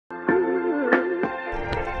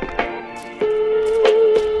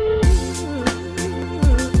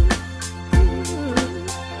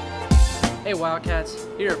Wildcats.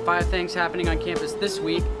 Here are 5 things happening on campus this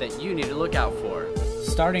week that you need to look out for.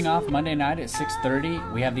 Starting off Monday night at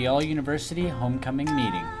 6:30, we have the All-University Homecoming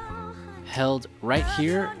Meeting, held right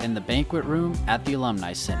here in the banquet room at the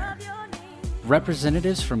Alumni Center.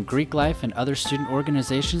 Representatives from Greek Life and other student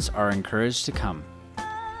organizations are encouraged to come.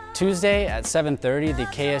 Tuesday at 7:30, the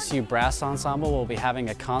KSU Brass Ensemble will be having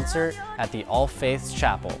a concert at the All Faiths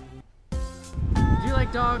Chapel. Do you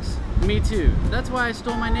like dogs? Me too. That's why I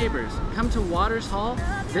stole my neighbors. Come to Waters Hall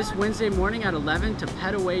this Wednesday morning at 11 to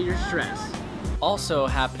pet away your stress. Also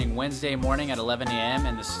happening Wednesday morning at 11 a.m.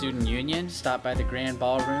 in the Student Union, stop by the Grand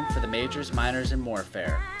Ballroom for the Majors, Minors, and More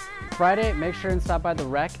Fair. Friday, make sure and stop by the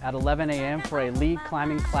Rec at 11 a.m. for a lead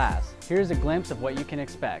climbing class. Here's a glimpse of what you can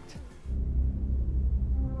expect.